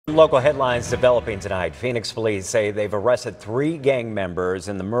Local headlines developing tonight. Phoenix police say they've arrested 3 gang members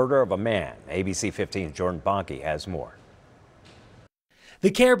in the murder of a man. ABC15's Jordan Bonke has more. The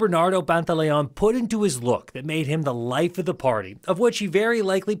care Bernardo Pantaleon put into his look that made him the life of the party, of which he very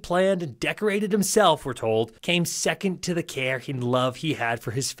likely planned and decorated himself, we're told, came second to the care and love he had for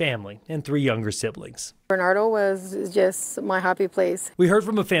his family and 3 younger siblings. Bernardo was just my happy place. We heard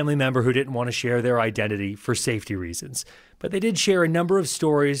from a family member who didn't want to share their identity for safety reasons, but they did share a number of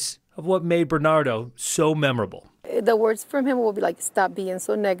stories of what made Bernardo so memorable. The words from him will be like, stop being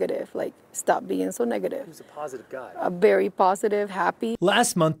so negative, like, stop being so negative. He was a positive guy. A very positive, happy.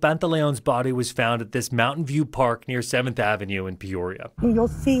 Last month, Pantaleon's body was found at this Mountain View Park near 7th Avenue in Peoria. You'll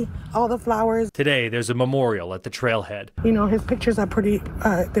see all the flowers. Today, there's a memorial at the trailhead. You know, his pictures are pretty,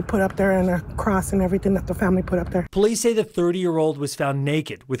 they put up there, and a cross and everything that the family put up there. Police say the 30-year-old was found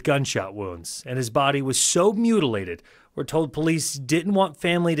naked with gunshot wounds, and his body was so mutilated, we're told police didn't want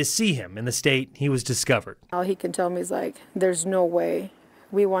family to see him in the state he was discovered. All he can tell me is like, there's no way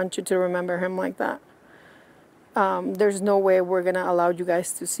we want you to remember him like that. There's no way we're gonna allow you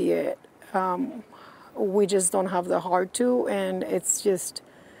guys to see it. We just don't have the heart to, and it's just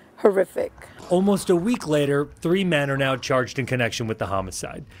horrific. Almost a week later, 3 men are now charged in connection with the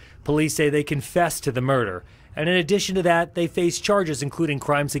homicide. Police say they confessed to the murder, and in addition to that, they face charges including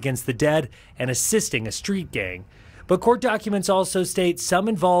crimes against the dead and assisting a street gang. But court documents also state some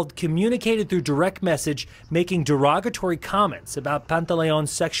involved communicated through direct message, making derogatory comments about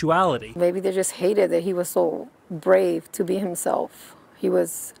Pantaleon's sexuality. Maybe they just hated that he was so brave to be himself. He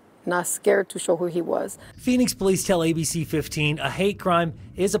was not scared to show who he was. Phoenix police tell ABC15 a hate crime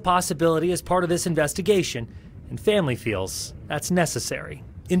is a possibility as part of this investigation, and family feels that's necessary.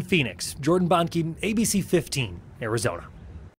 In Phoenix, Jordan Bonke, ABC15, Arizona.